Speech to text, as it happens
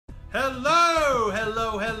Hello,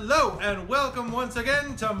 hello, hello, and welcome once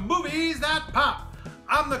again to Movies That Pop.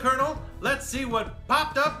 I'm the Kernel. Let's see what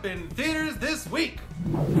popped up in theaters this week.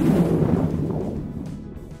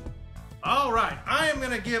 Alright, I am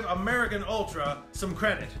going to give American Ultra some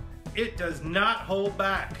credit. It does not hold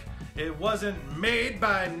back. It wasn't made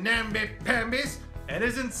by namby-pambies and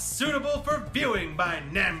isn't suitable for viewing by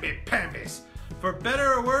namby-pambies. For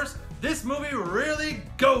better or worse, this movie really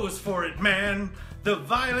goes for it, man. The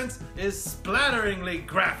violence is splatteringly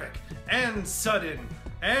graphic and sudden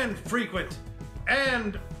and frequent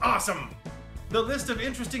and awesome. The list of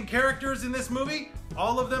interesting characters in this movie,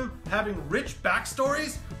 all of them having rich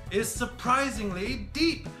backstories, is surprisingly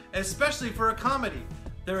deep, especially for a comedy.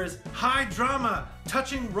 There is high drama,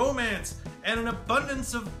 touching romance, and an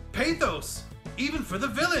abundance of pathos, even for the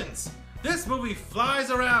villains. This movie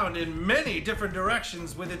flies around in many different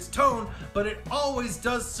directions with its tone, but it always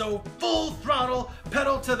does so full throttle,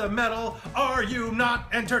 pedal to the metal. Are you not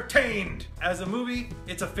entertained? As a movie,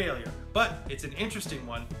 it's a failure, but it's an interesting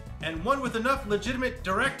one, and one with enough legitimate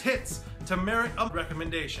direct hits to merit a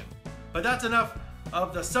recommendation. But that's enough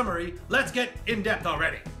of the summary. Let's get in depth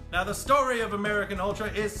already. Now, the story of American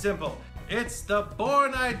Ultra is simple. It's the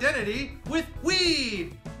Bourne Identity with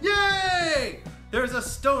weed. Yay! There's a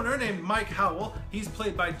stoner named Mike Howell. He's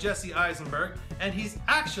played by Jesse Eisenberg, and he's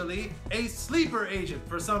actually a sleeper agent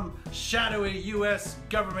for some shadowy US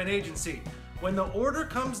government agency. When the order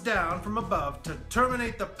comes down from above to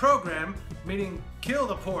terminate the program, meaning kill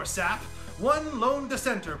the poor sap, one lone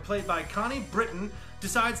dissenter, played by Connie Britton,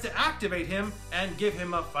 decides to activate him and give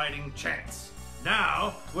him a fighting chance.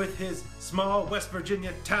 Now, with his small West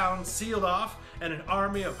Virginia town sealed off and an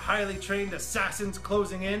army of highly trained assassins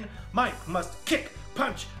closing in, Mike must kick,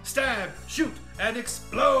 punch, stab, shoot, and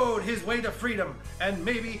explode his way to freedom, and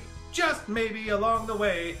maybe, just maybe along the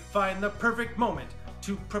way, find the perfect moment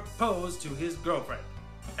to propose to his girlfriend.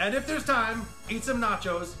 And if there's time, eat some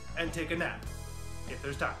nachos and take a nap. If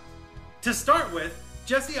there's time. To start with,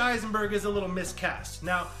 Jesse Eisenberg is a little miscast.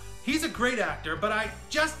 Now, he's a great actor, but I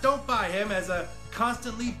just don't buy him as a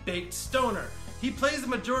constantly baked stoner. He plays the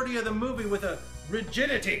majority of the movie with a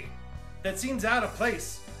rigidity that seems out of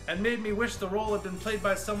place and made me wish the role had been played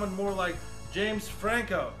by someone more like James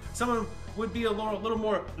Franco. Someone would be a little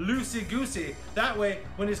more loosey-goosey. That way,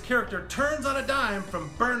 when his character turns on a dime from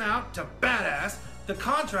burnout to badass, the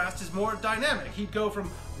contrast is more dynamic. He'd go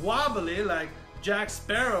from wobbly like Jack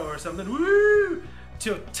Sparrow or something, woo,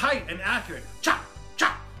 to tight and accurate. Chop,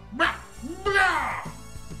 chop, blah, blah.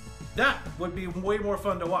 That would be way more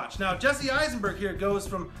fun to watch. Now, Jesse Eisenberg here goes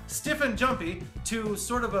from stiff and jumpy to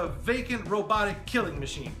sort of a vacant robotic killing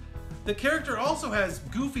machine. The character also has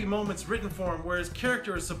goofy moments written for him where his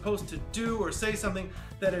character is supposed to do or say something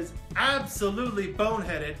that is absolutely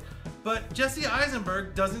boneheaded, but Jesse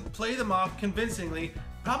Eisenberg doesn't play them off convincingly,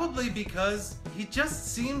 probably because he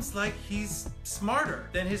just seems like he's smarter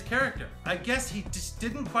than his character. I guess he just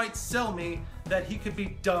didn't quite sell me that he could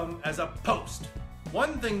be dumb as a post.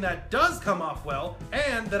 One thing that does come off well,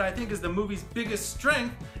 and that I think is the movie's biggest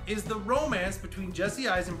strength, is the romance between Jesse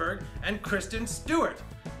Eisenberg and Kristen Stewart.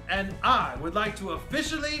 And I would like to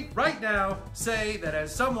officially, right now, say that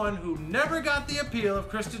as someone who never got the appeal of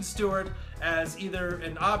Kristen Stewart as either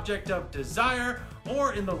an object of desire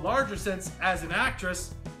or in the larger sense as an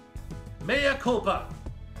actress, mea culpa.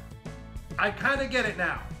 I kinda get it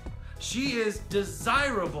now. She is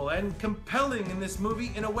desirable and compelling in this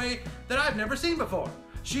movie in a way that I've never seen before.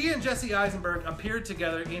 She and Jesse Eisenberg appeared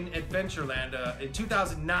together in Adventureland in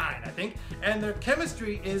 2009, I think, and their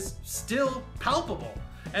chemistry is still palpable.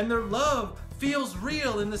 And their love feels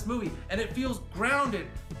real in this movie, and it feels grounded,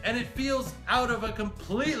 and it feels out of a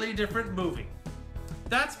completely different movie.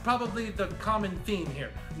 That's probably the common theme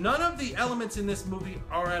here. None of the elements in this movie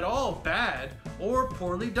are at all bad or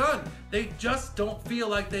poorly done. They just don't feel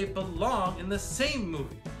like they belong in the same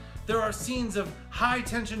movie. There are scenes of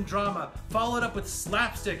high-tension drama, followed up with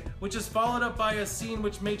slapstick, which is followed up by a scene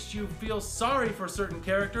which makes you feel sorry for certain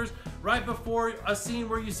characters, right before a scene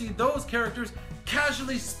where you see those characters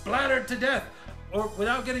casually splattered to death, or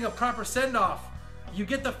without getting a proper send-off. You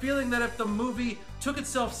get the feeling that if the movie took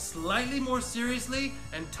itself slightly more seriously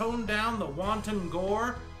and toned down the wanton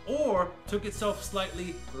gore, or took itself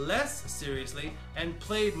slightly less seriously and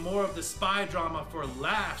played more of the spy drama for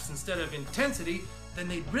laughs instead of intensity, then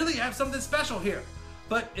they'd really have something special here.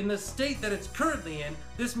 But in the state that it's currently in,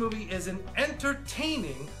 this movie is an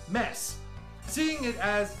entertaining mess. Seeing it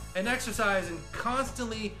as an exercise in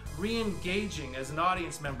constantly re-engaging as an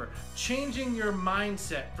audience member, changing your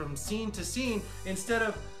mindset from scene to scene instead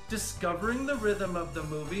of discovering the rhythm of the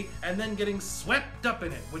movie and then getting swept up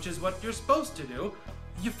in it, which is what you're supposed to do,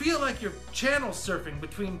 you feel like you're channel surfing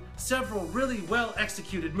between several really well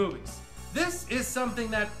executed movies. This is something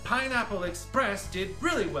that Pineapple Express did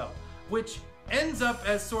really well, which ends up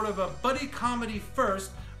as sort of a buddy comedy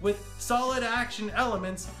first with solid action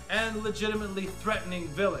elements and legitimately threatening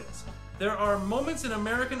villains. There are moments in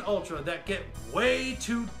American Ultra that get way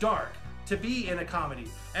too dark to be in a comedy,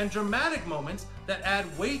 and dramatic moments that add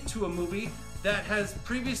weight to a movie that has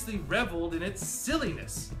previously reveled in its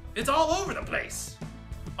silliness. It's all over the place.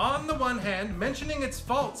 On the one hand, mentioning its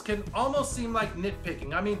faults can almost seem like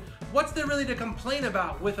nitpicking. I mean, what's there really to complain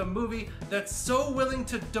about with a movie that's so willing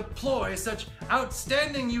to deploy such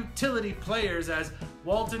outstanding utility players as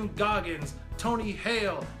Walton Goggins, Tony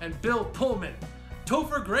Hale, and Bill Pullman?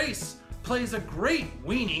 Topher Grace plays a great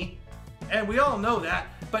weenie, and we all know that,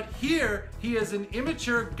 but here he is an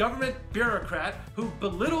immature government bureaucrat who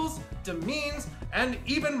belittles, demeans, and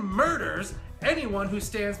even murders anyone who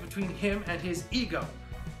stands between him and his ego.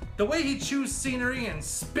 The way he chews scenery and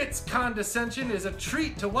spits condescension is a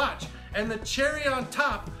treat to watch, and the cherry on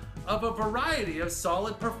top of a variety of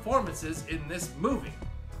solid performances in this movie.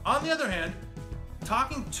 On the other hand,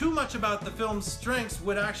 talking too much about the film's strengths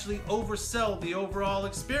would actually oversell the overall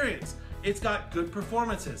experience. It's got good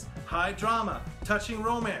performances, high drama, touching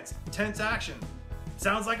romance, tense action.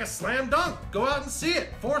 Sounds like a slam dunk. Go out and see it.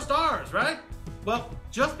 4 stars, right? Well,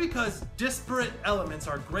 just because disparate elements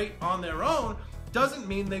are great on their own doesn't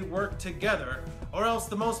mean they work together, or else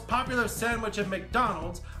the most popular sandwich at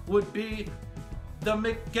McDonald's would be the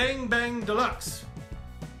McGangbang Deluxe.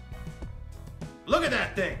 Look at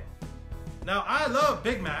that thing. Now, I love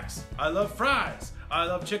Big Macs, I love fries, I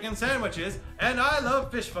love chicken sandwiches, and I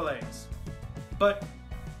love fish fillets. But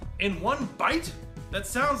in one bite? That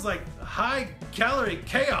sounds like high-calorie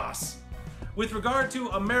chaos. With regard to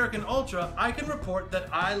American Ultra, I can report that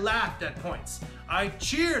I laughed at points. I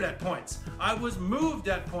cheered at points. I was moved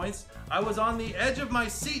at points. I was on the edge of my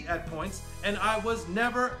seat at points, and I was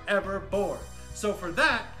never ever bored. So for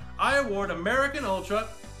that, I award American Ultra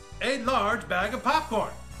a large bag of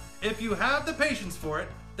popcorn. If you have the patience for it,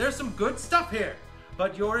 there's some good stuff here,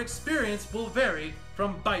 but your experience will vary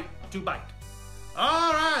from bite to bite.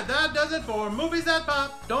 Alright, that does it for Movies That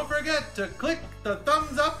Pop. Don't forget to click the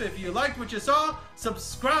thumbs up if you liked what you saw,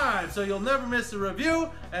 subscribe so you'll never miss a review,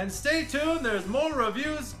 and stay tuned, there's more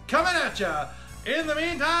reviews coming at ya. In the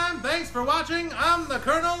meantime, thanks for watching. I'm the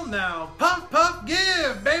Kernel. Now puff puff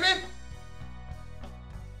give, baby!